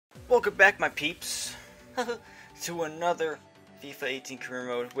Welcome back, my peeps, to another FIFA 18 career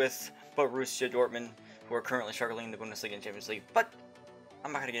mode with Borussia Dortmund, who are currently struggling in the Bundesliga and Champions League. But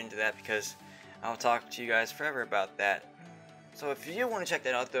I'm not going to get into that because I'll talk to you guys forever about that. So if you want to check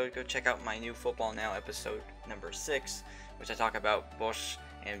that out, though, go check out my new Football Now episode number 6, which I talk about Bosch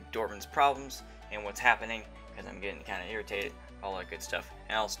and Dortmund's problems and what's happening, because I'm getting kind of irritated, all that good stuff.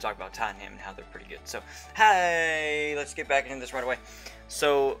 And I also talk about Tottenham and how they're pretty good. So, hey, let's get back into this right away.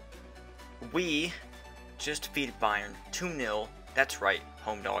 So, we just defeated Bayern 2-0. That's right,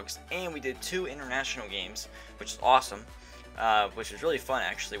 home dogs. And we did 2 international games, which is awesome. Which was really fun,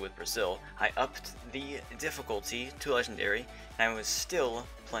 actually, with Brazil. I upped the difficulty to Legendary, and I was still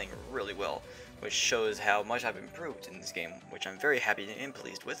playing really well, which shows how much I've improved in this game, which I'm very happy and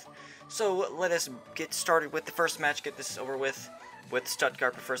pleased with. So let us get started with the first match, get this over with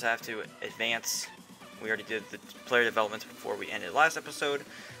Stuttgart, but first I have to advance. We already did the player developments before we ended last episode.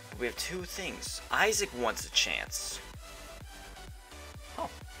 We have 2 things. Isaac wants a chance. Oh.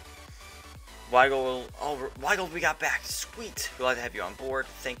 Weigl, we got back. Sweet. Glad to have you on board.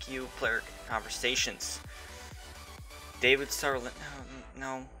 Thank you. Player conversations. David Sutherland.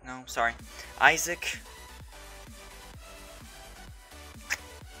 No, sorry. Isaac.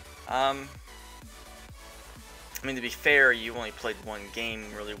 I mean, to be fair, you only played 1 game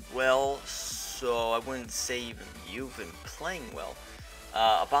really well, so I wouldn't say even you've been playing well.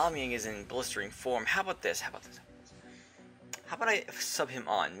 Aubameyang is in blistering form. How about this? How about I sub him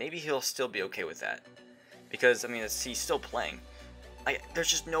on? Maybe he'll still be okay with that. Because, I mean, he's still playing. There's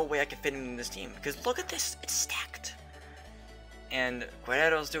just no way I can fit him in this team. Because look at this. It's stacked. And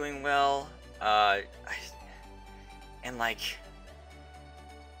Guerrero's doing well. And, like,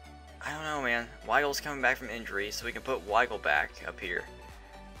 I don't know, man. Weigl's coming back from injury, so we can put Weigl back up here.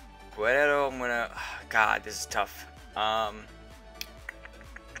 Guerrero, I'm gonna... God, this is tough.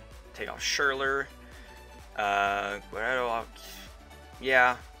 Take off Schürrle. Guerrero,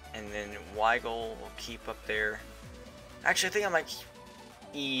 yeah, and then Weigl will keep up there. Actually, I think I might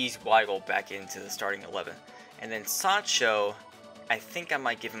ease Weigl back into the starting 11. And then Sancho, I think I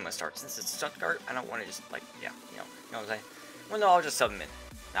might give him a start. Since it's Stuttgart, I don't want to just, like, yeah, you know what I'm saying? Well, no, I'll just sub him in.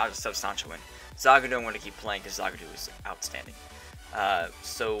 I'll just sub Sancho in. Zagadou I want to keep playing because Zagadou is outstanding.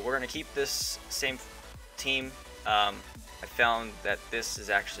 So we're going to keep this same team. I found that this is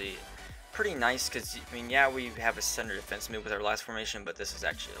actually pretty nice because, I mean, yeah, we have a center defense move with our last formation, but this is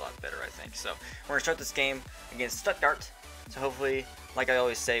actually a lot better, I think. So we're going to start this game against Stuttgart. So hopefully, like I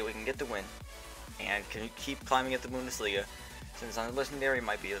always say, we can get the win and can keep climbing at the Bundesliga. Since on the Legendary, it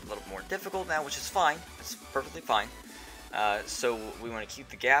might be a little more difficult now, which is fine. It's perfectly fine. So we want to keep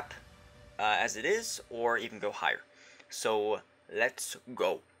the gap as it is, or even go higher. So let's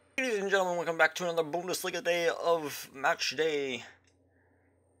go. Ladies and gentlemen, welcome back to another Bundesliga day of match day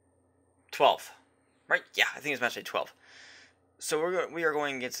 12. Right? Yeah, I think it's match day 12. So we are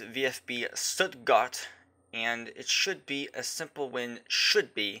going against VfB Stuttgart, and it should be a simple win,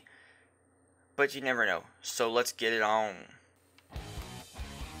 but you never know. So let's get it on.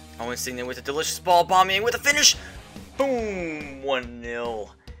 Owen Signet with a delicious ball, Aubameyang with a finish. Boom! 1-0.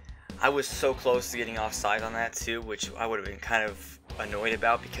 I was so close to getting offside on that too, which I would have been kind of annoyed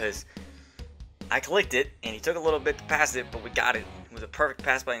about because I clicked it and he took a little bit to pass it, but we got it. It was a perfect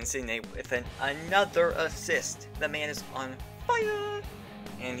pass by Insigne with another assist. The man is on fire,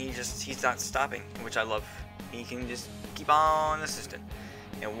 and he's not stopping, which I love. He can just keep on assisting.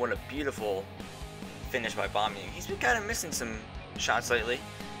 And what a beautiful finish by Aubameyang. He's been kind of missing some shots lately,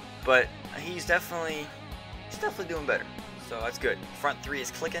 but he's definitely doing better. So that's good. Front 3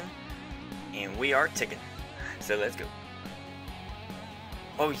 is clicking, and we are ticking. So let's go.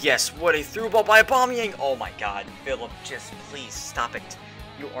 Oh yes, what a through ball by Aubameyang! Oh my God, Philipp, just please stop it.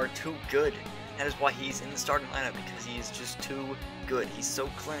 You are too good. That is why he's in the starting lineup, because he is just too good. He's so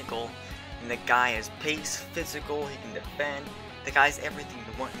clinical, and the guy has pace, physical, he can defend. The guy's everything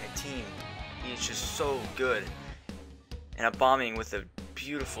you want in a team. He is just so good. And Aubameyang with a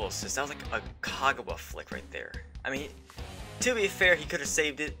beautiful assist. That was like a Kagawa flick right there. I mean, to be fair, he could have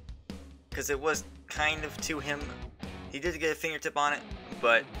saved it, because it was kind of to him. He did get a fingertip on it,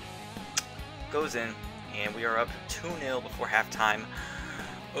 but goes in, and we are up 2-0 before halftime.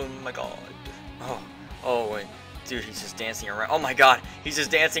 Oh my God. Oh, and dude, he's just dancing around. Oh my God, he's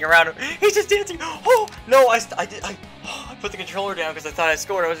just dancing around. He's just dancing. Oh no, I put the controller down because I thought I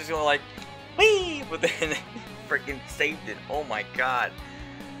scored. I was just going like, whee, but then freaking saved it. Oh my God.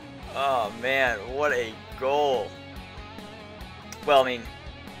 Oh man, what a goal. Well, I mean,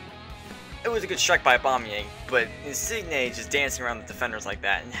 it was a good strike by Aubameyang, but Insigne just dancing around the defenders like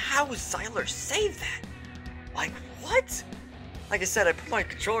that. And how was Seiler save that? Like, what? like I said, I put my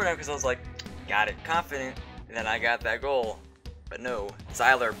controller down because I was like, got it, confident, and then I got that goal. But no,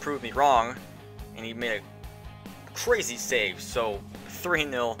 Zyler proved me wrong, and he made a crazy save. So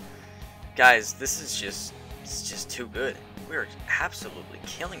 3-0, guys. This is just too good. We're absolutely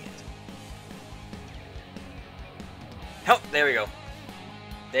killing it. Oh, there we go.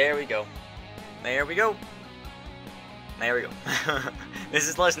 There we go. There we go. There we go. This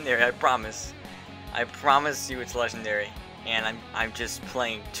is legendary, I promise. I promise you it's legendary. And I'm just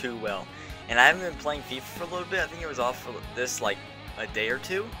playing too well. And I haven't been playing FIFA for a little bit. I think it was off for this like a day or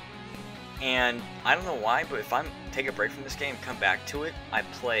two. And I don't know why, but if I take a break from this game, come back to it, I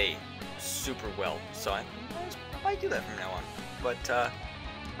play super well. So I might do that from now on. But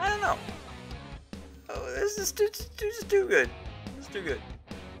I don't know. Oh, this is too good. It's too good.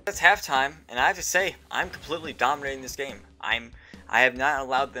 It's halftime, and I have to say, I'm completely dominating this game. I have not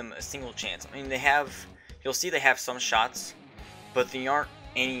allowed them a single chance. I mean, they have, you'll see they have some shots, but they aren't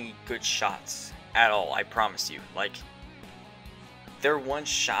any good shots at all, I promise you. Like, their one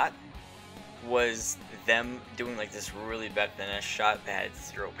shot was them doing like this really bad finish shot that had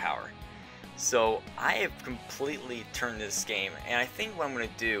 0 power. So I have completely turned this game, and I think what I'm going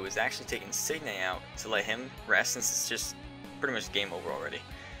to do is actually take Insigne out to let him rest, since it's just pretty much game over already.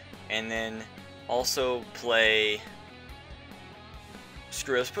 And then also play,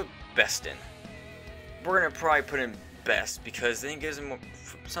 screw it, let's put Best in. We're going to probably put in Best because then it gives him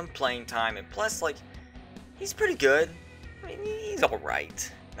some playing time, and plus, like, he's pretty good. I mean, he's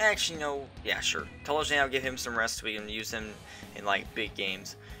alright. Actually, no, yeah, sure. Tolajane, I'll give him some rest so we can use him in like big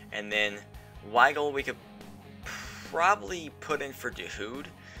games. And then Weigl, we could probably put in for Dahoud,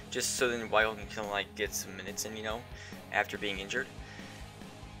 just so then Weigl can like get some minutes in, you know, after being injured.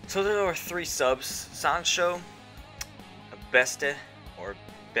 So there are 3 subs: Sancho, Beste, or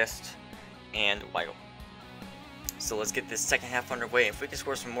Best, and Weigl. So let's get this second half underway. If we can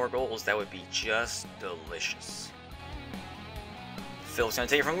score some more goals, that would be just delicious. Philip's gonna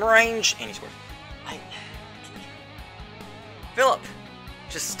take it from range, and he scores. Philip,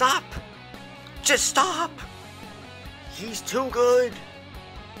 just stop! Just stop! He's too good!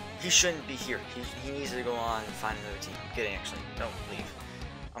 He shouldn't be here. He needs to go on and find another team. I'm kidding, actually. Don't leave.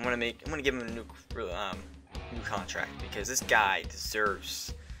 I'm gonna give him a new contract because this guy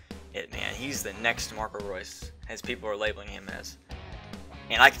deserves it, man. He's the next Marco Reus, as people are labeling him as.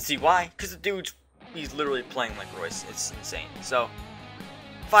 And I can see why, because the dude's he's literally playing like Reus. It's insane. So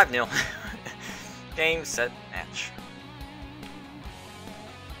 5-0. Game, set, match.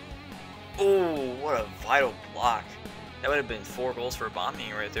 Oh, what a vital block. That would have been 4 goals for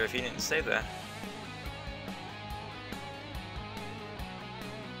Aubameyang right there if he didn't save that.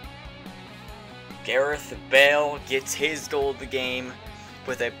 Gareth Bale gets his goal of the game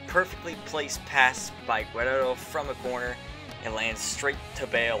with a perfectly placed pass by Guerrero from the corner. It lands straight to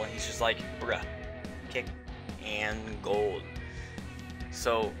Bale, and he's just like, bruh, kick and goal.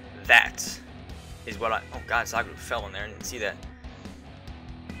 So that is what I... Oh god, Zagreb fell in there. I didn't see that.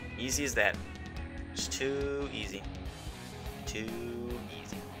 Easy as that. Just too easy. Too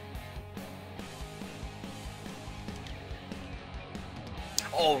easy.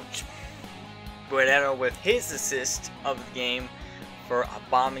 Oh, Guerrero with his assist of the game for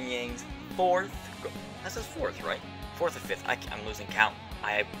Aubameyang's 4th goal. That's his 4th, right? 4th or 5th. I'm losing count.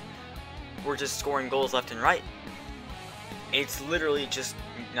 We're just scoring goals left and right. It's literally just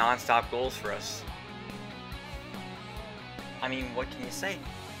non-stop goals for us. I mean, what can you say?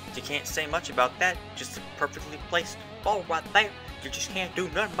 You can't say much about that. Just a perfectly placed ball right there. You just can't do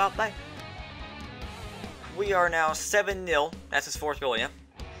nothing about that. We are now 7-0. That's his 4th goal, yeah?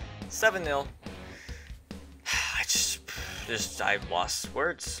 7-0. I've lost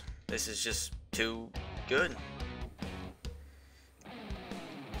words. This is just too good.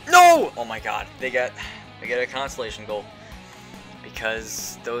 No! Oh my god. They got a consolation goal.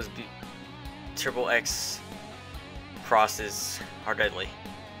 Because those triple X crosses are deadly.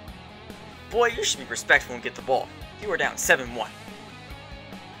 Boy, you should be respectful and get the ball. You are down 7-1.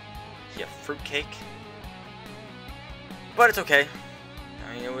 Yeah, fruitcake. But it's okay.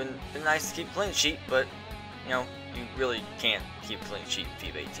 I mean, it would have been nice to keep a clean sheet, but, you know, you really can't keep a clean sheet in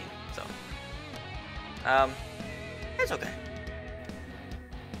FIFA 18. So, it's okay.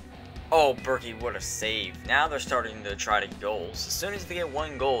 Oh, Berkey, what a save. Now they're starting to try to get goals. As soon as they get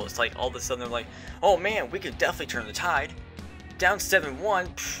 1 goal, it's like all of a sudden they're like, oh man, we could definitely turn the tide. Down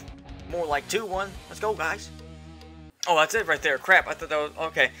 7-1. More like 2-1. Let's go, guys. Oh, that's it right there. Crap, I thought that was...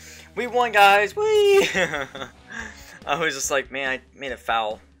 Okay. We won, guys. Whee! I was just like, man, I made a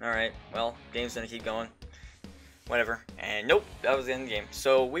foul. Alright, well, game's gonna keep going. Whatever. And nope, that was the end of the game.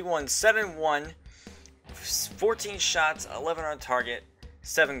 So, we won 7-1. 14 shots, 11 on target,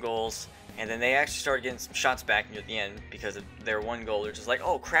 7 goals, and then they actually started getting some shots back near the end because of their 1 goal. They're just like,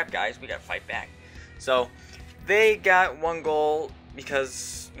 oh crap, guys, we gotta fight back. So they got 1 goal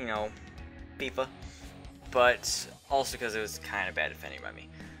because, you know, Fifa, but also because it was kind of bad defending by me.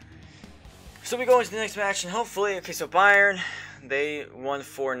 So we go into the next match, and hopefully, okay, so Bayern, they won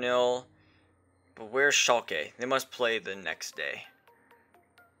 4-0, but where's Schalke? They must play the next day.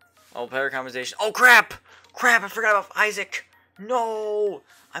 Oh, player conversation. Oh, crap! Crap, I forgot about Isaac. No!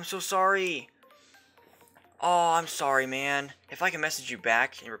 I'm so sorry. Oh, I'm sorry, man. If I can message you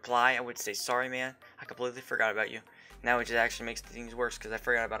back and reply, I would say, sorry, man. I completely forgot about you. Now it just actually makes things worse because I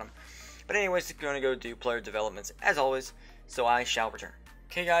forgot about him. But anyways, I'm going to go do player developments, as always, so I shall return.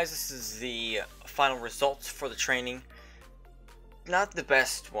 Okay, guys, this is the final results for the training. Not the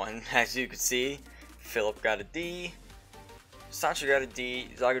best one, as you can see. Philipp got a D. Sancho got a D,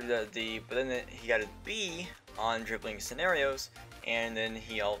 Zagadou got a D, but then he got a B on dribbling scenarios, and then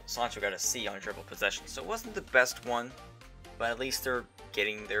Sancho got a C on dribble possession. So it wasn't the best one, but at least they're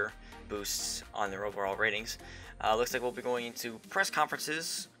getting their boosts on their overall ratings. Looks like we'll be going into press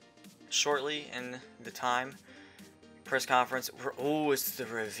conferences shortly in the time. Press conference. Oh, it's the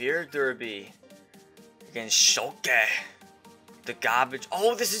Revier Derby against Schalke. The garbage.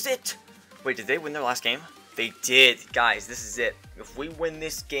 Oh, this is it. Wait, did they win their last game? They did, guys. This is it. If we win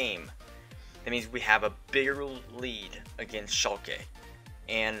this game, that means we have a bigger lead against Schalke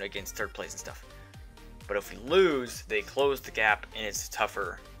and against third place and stuff. But if we lose, they close the gap and it's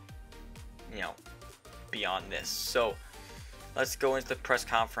tougher, you know, beyond this. So let's go into the press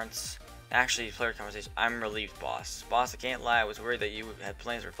conference. Actually, player conversation. I'm relieved, boss. Boss, I can't lie. I was worried that you had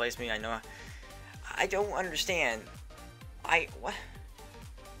plans to replace me. I know. I don't understand. What?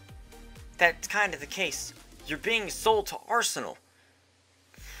 That's kind of the case. You're being sold to Arsenal.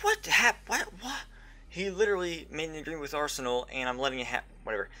 What happened? What? He literally made an agreement with Arsenal, and I'm letting it happen.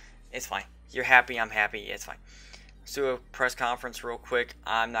 Whatever. It's fine. You're happy. I'm happy. It's fine. Let's do a press conference real quick.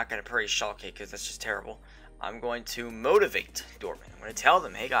 I'm not going to praise Schalke because that's just terrible. I'm going to motivate Dortmund. I'm going to tell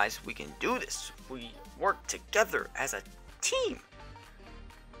them, hey guys, we can do this. We work together as a team.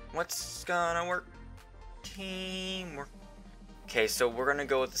 What's gonna work? Teamwork. Okay, so we're going to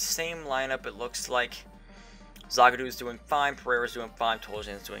go with the same lineup, it looks like. Zagadou is doing fine, Pereira's doing fine,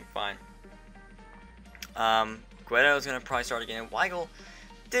 Toljan's doing fine. Guedeo's going to probably start again. Weigl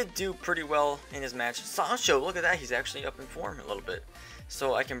did do pretty well in his match. Sancho, look at that, he's actually up in form a little bit.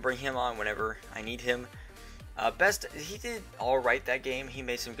 So I can bring him on whenever I need him. Best, he did alright that game. He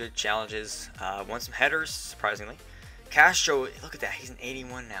made some good challenges. Won some headers, surprisingly. Castro, look at that, he's an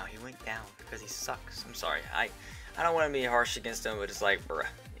 81 now. He went down because he sucks. I'm sorry, I don't want to be harsh against him, but it's like, bruh.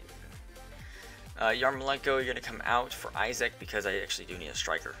 Yarmolenko, you're going to come out for Isaac because I actually do need a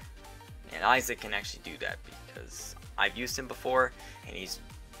striker. And Isaac can actually do that because I've used him before, and he's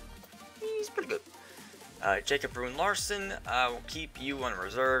pretty good. Jacob Brun Larson, will keep you on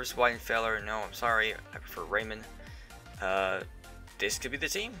reserves. Weidenfeller, no, I'm sorry, I prefer Raymond. This could be the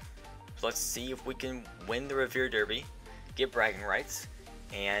team. Let's see if we can win the Revier Derby, get bragging rights,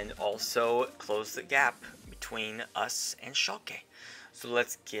 and also close the gap between us and Schalke. So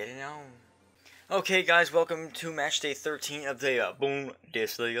let's get it on. Okay guys, welcome to match day 13 of the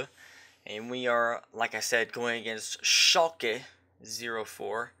Bundesliga. And we are, like I said, going against Schalke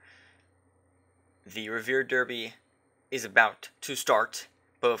 04. The Revier Derby is about to start,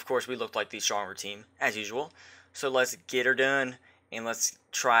 but of course we look like the stronger team, as usual. So let's get her done, and let's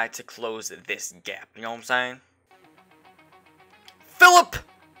try to close this gap, you know what I'm saying? Philipp!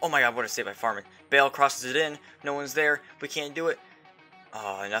 Oh my god, what a save by Farman. Bale crosses it in, no one's there, we can't do it.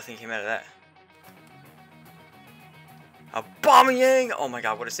 Oh, nothing came out of that. Aubameyang! Oh my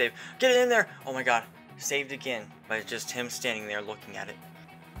god, what a save. Get it in there! Oh my god, saved again by just him standing there looking at it.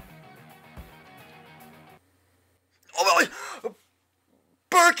 Oh my...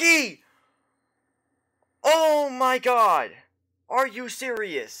 Berkey! Oh my god! Are you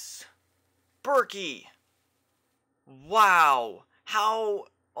serious? Berkey! Wow! How...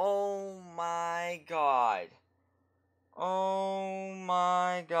 Oh my god. Oh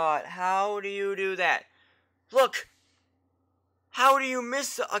my god. How do you do that? Look! How do you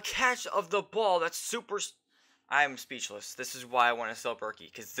miss a catch of the ball? That's super... I'm speechless. This is why I want to sell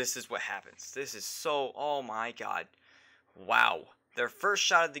Berkey, because this is what happens. This is so... Oh my god. Wow. Their first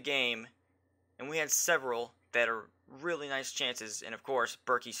shot of the game, and we had several that are really nice chances, and of course,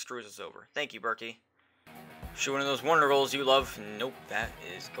 Berkey screws us over. Thank you, Berkey. Shoot one of those wonder goals you love. Nope, that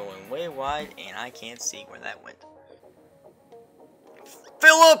is going way wide, and I can't see where that went.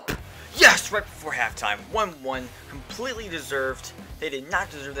 Philipp! Yes, right before halftime. 1-1, completely deserved. They did not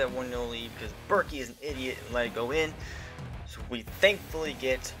deserve that 1-0 lead because Berkey is an idiot and let it go in. So we thankfully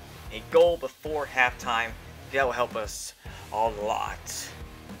get a goal before halftime. That will help us a lot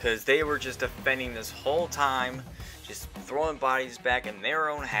because they were just defending this whole time, just throwing bodies back in their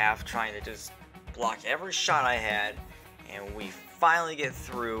own half, trying to just block every shot I had, and we finally get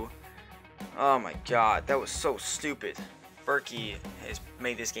through. Oh my god, that was so stupid. Berkey has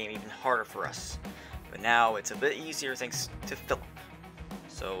made this game even harder for us, but now it's a bit easier thanks to Philipp.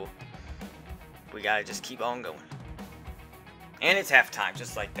 So we gotta just keep on going. And it's halftime,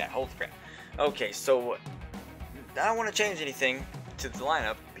 just like that. Holy crap. Okay, so I don't want to change anything to the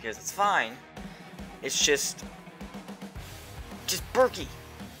lineup because it's fine. It's just Berkey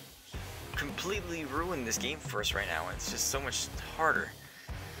completely ruined this game for us right now. It's just so much harder.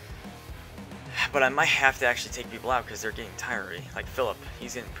 But I might have to actually take people out because they're getting tired already. Like Philipp,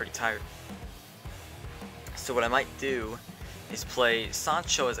 he's getting pretty tired. So what I might do is play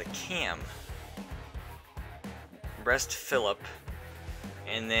Sancho as a cam, rest Philipp,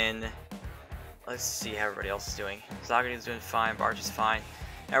 and then let's see how everybody else is doing. Zagadu's doing fine, Barge is fine.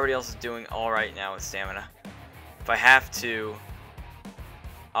 Everybody else is doing alright now with stamina. If I have to,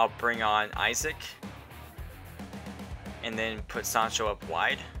 I'll bring on Isaac and then put Sancho up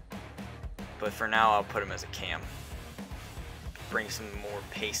wide. But for now, I'll put him as a cam. Bring some more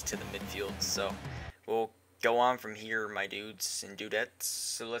pace to the midfield. So we'll go on from here, my dudes and dudettes.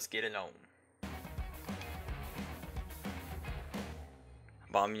 So let's get it on.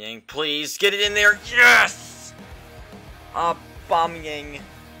 Aubameyang, please get it in there. Yes! Aubameyang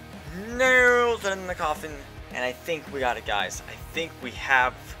nails it in the coffin. And I think we got it, guys. I think we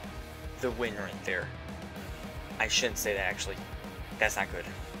have the win right there. I shouldn't say that, actually. That's not good.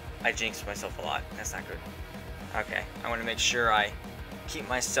 I jinxed myself a lot. That's not good. Okay, I want to make sure I keep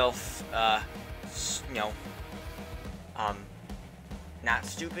myself, not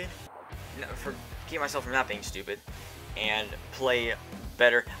stupid. Keep myself from not being stupid. And play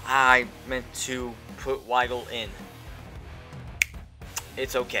better. I meant to put Weigl in.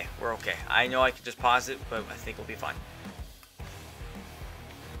 It's okay. We're okay. I know I could just pause it, but I think we'll be fine.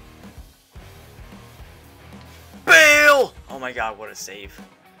 Bale! Oh my god, what a save.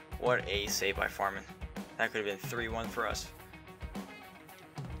 What a save by Farman. That could have been 3-1 for us.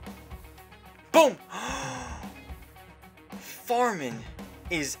 Boom! Farman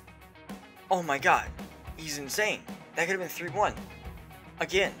is... Oh my god. He's insane. That could have been 3-1.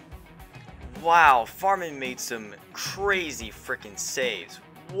 Again. Wow. Farman made some crazy freaking saves.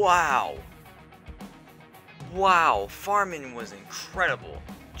 Wow. Wow. Farman was incredible.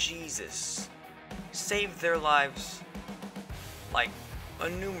 Jesus. Saved their lives like a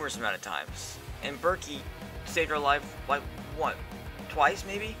numerous amount of times. And Berkey saved our life like what? Twice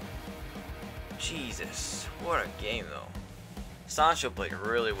maybe? Jesus. What a game though. Sancho played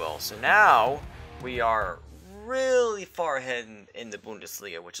really well. So now we are really far ahead in the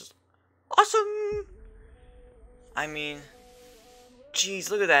Bundesliga, which is awesome. I mean, geez,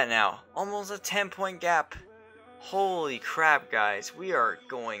 look at that now. Almost a 10-point gap. Holy crap, guys. We are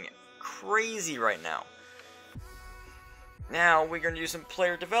going crazy right now. Now we're going to do some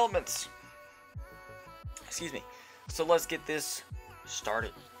player developments. Excuse me. So let's get this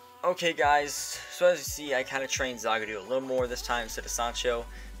started. Okay, guys. So as you see, I kind of trained Zagadu a little more this time instead of Sancho.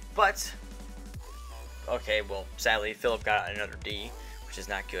 But, okay, well, sadly, Philipp got another D, which is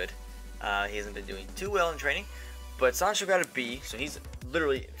not good. He hasn't been doing too well in training. But Sancho got a B, so he's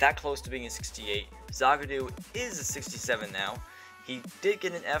literally that close to being a 68. Zagadu is a 67 now. He did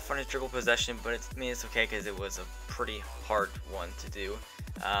get an F on his dribble possession, but it's okay because it was a pretty hard one to do.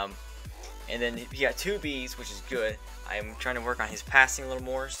 And then he got 2 Bs, which is good. I'm trying to work on his passing a little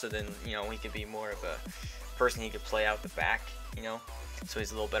more, so then, you know, he could be more of a person he could play out the back, you know, so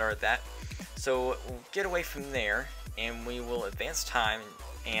he's a little better at that. So we'll get away from there, and we will advance time,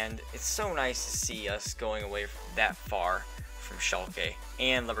 and it's so nice to see us going away that far from Schalke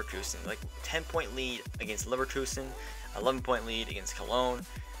and Leverkusen. Like, 10-point lead against Leverkusen, 11-point lead against Cologne.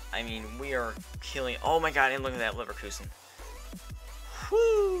 I mean, we are killing. Oh my god, and look at that Leverkusen.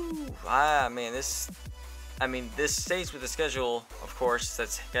 Whoo! Ah, man, this stays with the schedule, of course,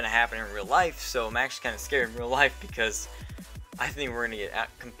 that's going to happen in real life, so I'm actually kind of scared in real life because I think we're going to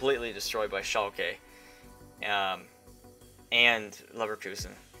get completely destroyed by Schalke and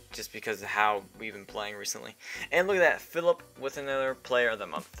Leverkusen, just because of how we've been playing recently. And look at that, Philipp with another player of the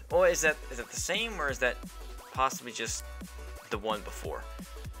month. Oh, is that the same, or is that possibly just the one before?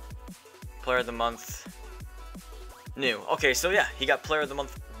 Player of the month... New. Okay, so yeah, he got player of the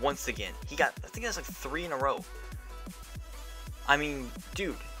month once again. He got, I think that's like 3 in a row. I mean,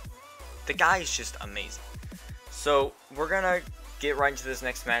 dude, the guy is just amazing. So we're gonna get right into this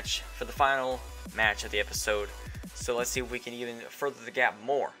next match for the final match of the episode. So let's see if we can even further the gap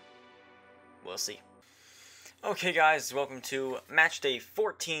more. We'll see. Okay guys, welcome to match day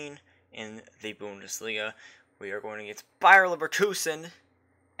 14 in the Bundesliga. We are going against Bayer Leverkusen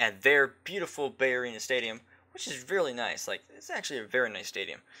at their beautiful Bay Arena Stadium, which is really nice. Like, it's actually a very nice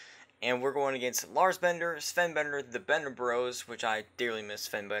stadium. And we're going against Lars Bender, Sven Bender, the Bender Bros, which I dearly miss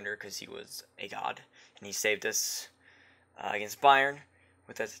Sven Bender because he was a god. And he saved us against Bayern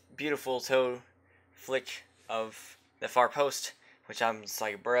with that beautiful toe flick of the far post, which I'm just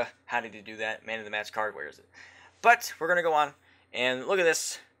like, bruh, how did he do that? Man of the match card, where is it? But we're going to go on, and look at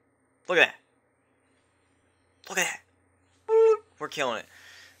this. Look at that. Look at that. We're killing it.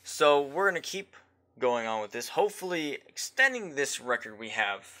 So we're going to keep going on with this, hopefully extending this record we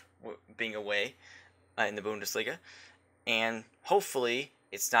have being away in the Bundesliga, and hopefully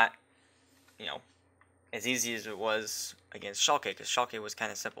it's not, you know, as easy as it was against Schalke, because Schalke was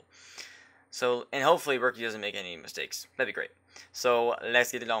kind of simple. So, and hopefully Berkey doesn't make any mistakes. That'd be great. So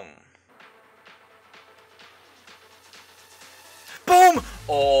let's get it on. Boom!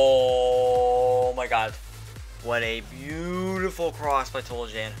 Oh my god. What a beautiful cross by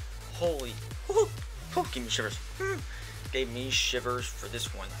Toljan. Holy. Gave me shivers. Gave me shivers for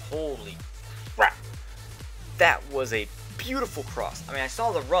this one. Holy crap. That was a beautiful cross. I mean, I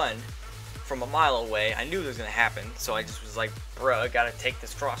saw the run from a mile away. I knew it was going to happen. So I just was like, bruh, I got to take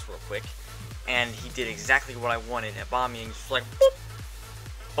this cross real quick. And he did exactly what I wanted. At bombing, just like,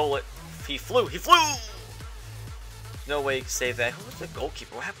 boop, bullet. He flew. He flew! No way you can save that. Who was the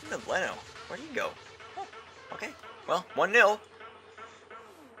goalkeeper? What happened to Leno? Where'd he go? Oh, okay. Well, 1-0.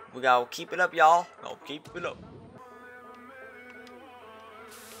 We gotta keep it up, y'all. Go keep it up.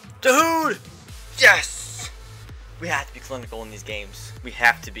 Dude! Yes! We have to be clinical in these games. We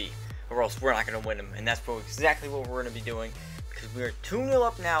have to be. Or else we're not gonna win them. And that's exactly what we're gonna be doing. Because we're 2-0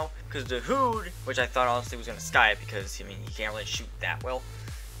 up now. Because the Hood, which I thought honestly was gonna sky it, because I mean he can't really shoot that well.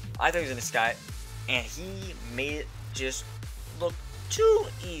 I thought he was gonna sky it. And he made it just look too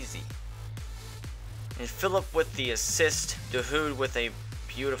easy. And Philipp with the assist, Dahoud with a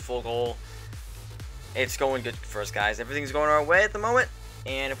beautiful goal. It's going good for us, guys. Everything's going our way at the moment,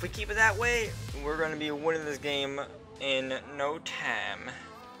 and if we keep it that way, we're going to be winning this game in no time.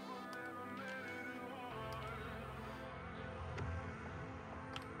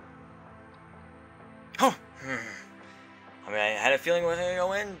 Oh. I mean, I had a feeling it wasn't going to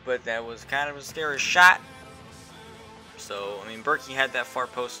go in, but that was kind of a scary shot. So, I mean, Berkey had that far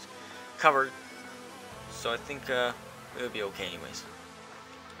post covered. So I think it would be okay anyways.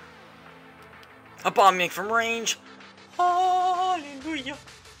 A bombing from range. Hallelujah.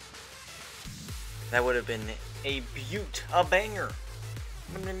 That would have been a banger.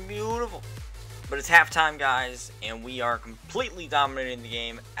 Would have been beautiful. But it's halftime, guys, and we are completely dominating the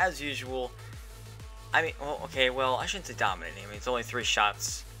game as usual. I mean, well, okay, well, I shouldn't say dominating. I mean, it's only 3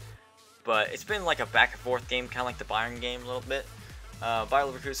 shots. But it's been like a back and forth game, kind of like the Bayern game a little bit. Bayer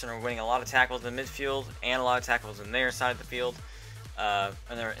Leverkusen are winning a lot of tackles in the midfield and a lot of tackles in their side of the field,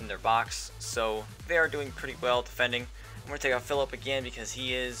 in their box. So they are doing pretty well defending. I'm going to take out Philipp again because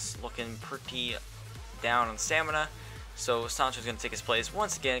he is looking pretty down on stamina. So Sancho'S going to take his place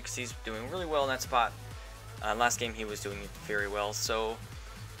once again because he's doing really well in that spot. Last game he was doing very well. So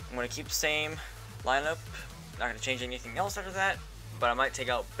I'm going to keep the same lineup. Not going to change anything else after that. But I might take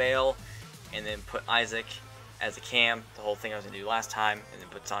out Bale and then put Isaac as a cam, the whole thing I was going to do last time, and then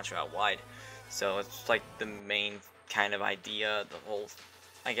put Sancho out wide. So it's like the main kind of idea, the whole,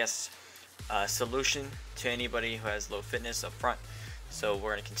 I guess, solution to anybody who has low fitness up front. So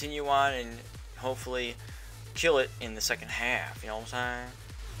we're going to continue on and hopefully kill it in the second half, you know what I'm saying?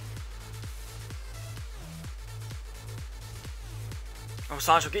 Oh,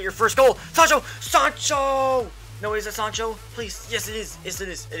 Sancho, get your first goal! Sancho! Sancho! No, is it Sancho? Please. Yes, it is. Yes, it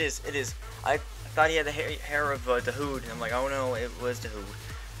is. It is. It is. I thought he had the hair of Dahoud. I'm like, oh no, it was Dahoud.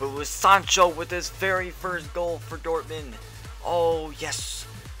 But it was Sancho with his very first goal for Dortmund. Oh, yes.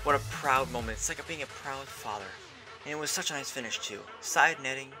 What a proud moment. It's like being a proud father. And it was such a nice finish, too. Side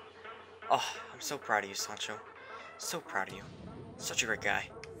netting. Oh, I'm so proud of you, Sancho. So proud of you. Such a great guy.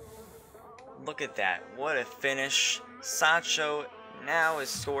 Look at that. What a finish. Sancho now is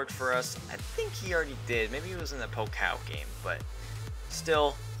scored for us. I think he already did. Maybe he was in the Pokal game, but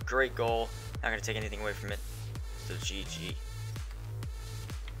still, great goal. Not going to take anything away from it. So GG.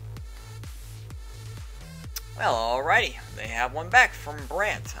 Well, alrighty. They have one back from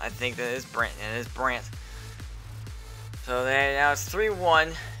Brandt. I think that is Brandt. It is Brandt. So now it's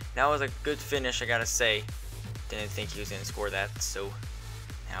 3-1. That was a good finish, I gotta say. Didn't think he was going to score that, so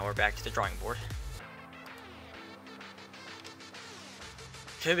Now we're back to the drawing board.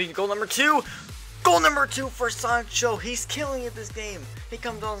 Okay, we can goal number 2. Goal number 2 for Sancho. He's killing it this game. He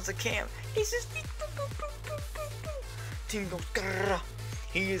comes on as a cam. He's just team goes.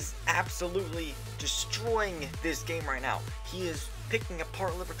 He is absolutely destroying this game right now. He is picking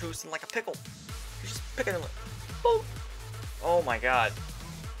apart Leverkusen like a pickle. He's just picking it. Oh my god.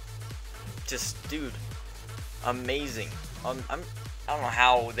 Just, dude, amazing. I don't know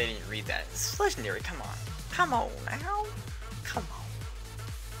how they didn't read that. It's legendary. Come on. Come on now. Come on.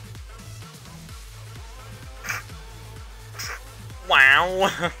 Wow.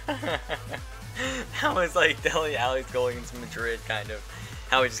 That was like Dele Alli's goal against Madrid, kind of.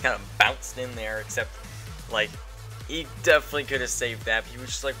 How he just kind of bounced in there, except, like, he definitely could have saved that. But he was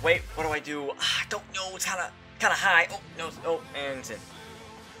just like, wait, what do I do? I don't know. It's kind of high. Oh, no. Oh, and it's in.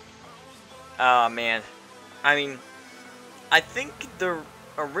 Oh, man. I mean, I think the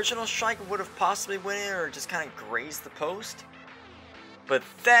original striker would have possibly went in or just kind of grazed the post. But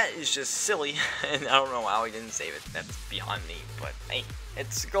that is just silly, and I don't know how he didn't save it. That's beyond me. But hey,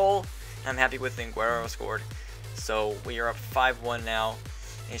 it's a goal. I'm happy with it. Guerrero scored. So we are up 5-1 now.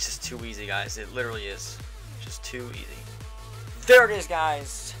 And it's just too easy, guys. It literally is just too easy. There it is,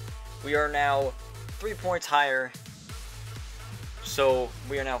 guys. We are now 3 points higher. So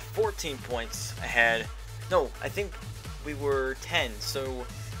we are now 14 points ahead. No, I think we were 10. So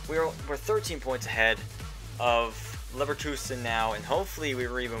we're 13 points ahead of Leverkusen now, and hopefully we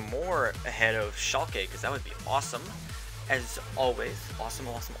were even more ahead of Schalke, because that would be awesome. As always, awesome.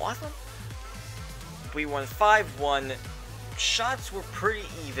 We won 5-1. Shots were pretty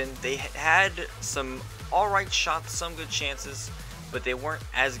even. They had some alright shots, some good chances, but they weren't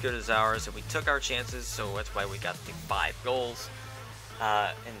as good as ours, and we took our chances, so that's why we got the 5 goals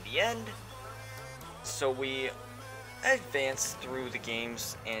in the end. So we advanced through the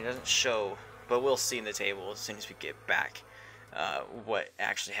games, and it doesn't show, but we'll see in the table as soon as we get back what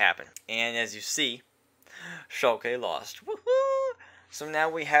actually happened. And as you see, Schalke lost. Woohoo! So now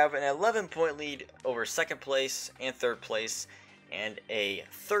we have an 11-point lead over 2nd place and 3rd place, and a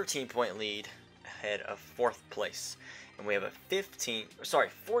 13-point lead ahead of 4th place. And we have a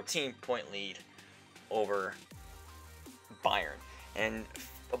 14-point lead over Bayern. And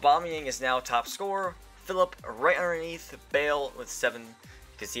Aubameyang is now top scorer. Philipp right underneath Bale with 7,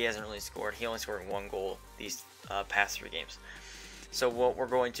 because he hasn't really scored. He only scored 1 goal these past 3 games. So what we're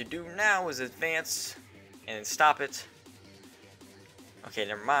going to do now is advance and stop it. Okay,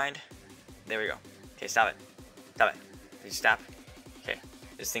 never mind. There we go. Okay, stop it. Stop it. Did you stop? Okay,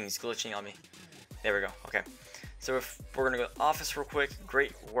 this thing is glitching on me. There we go. Okay, so if we're gonna go to the office real quick.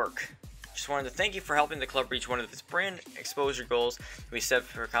 Great work. Just wanted to thank you for helping the club reach one of its brand exposure goals we set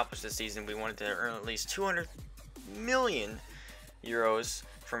for accomplish this season. We wanted to earn at least 200 million euros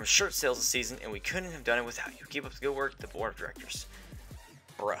from shirt sales this season, and we couldn't have done it without you. Keep up the good work, the board of directors.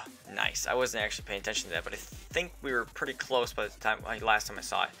 Bruh, nice. I wasn't actually paying attention to that, but I think we were pretty close by the time, last time I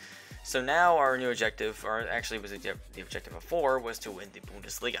saw it. So now our new objective, or actually it was the objective before, was to win the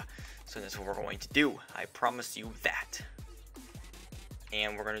Bundesliga. So that's what we're going to do. I promise you that.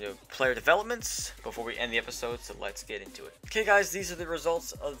 And we're going to do player developments before we end the episode, so let's get into it. Okay guys, these are the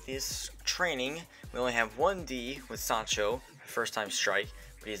results of this training. We only have 1 D with Sancho, first time strike,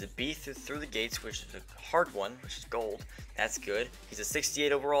 but he has a B through the gates, which is a hard one, which is gold. That's good. He's a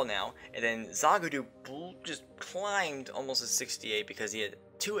 68 overall now. And then Zagadou just climbed almost a 68 because he had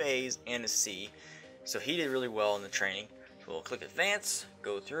 2 A's and a C. So he did really well in the training. So we'll click advance,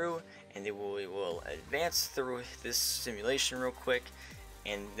 go through, and then we will advance through this simulation real quick.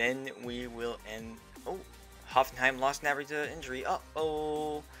 And then we will end. Oh, Hoffenheim lost Gnabry to injury.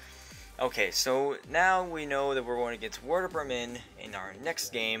 Uh-oh. Okay, so now we know that we're going against Werder Bremen in our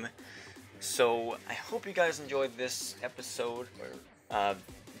next game. So I hope you guys enjoyed this episode, the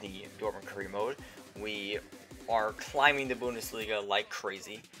Dortmund career mode. We are climbing the Bundesliga like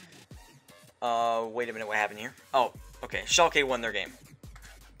crazy. Wait a minute, what happened here? Oh, okay, Schalke won their game.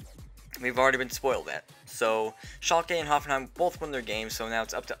 We've already been spoiled that. So Schalke and Hoffenheim both won their game, so now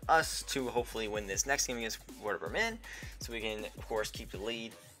it's up to us to hopefully win this next game against Werder Bremen, so we can, of course, keep the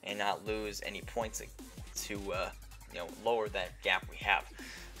lead and not lose any points to lower that gap we have.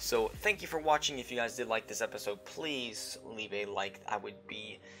 So thank you for watching. If you guys did like this episode, please leave a like. I would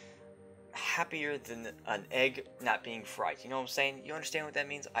be happier than an egg not being fried. You know what I'm saying? You understand what that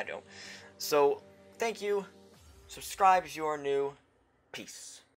means? I don't. So thank you. Subscribe if you are new. Peace.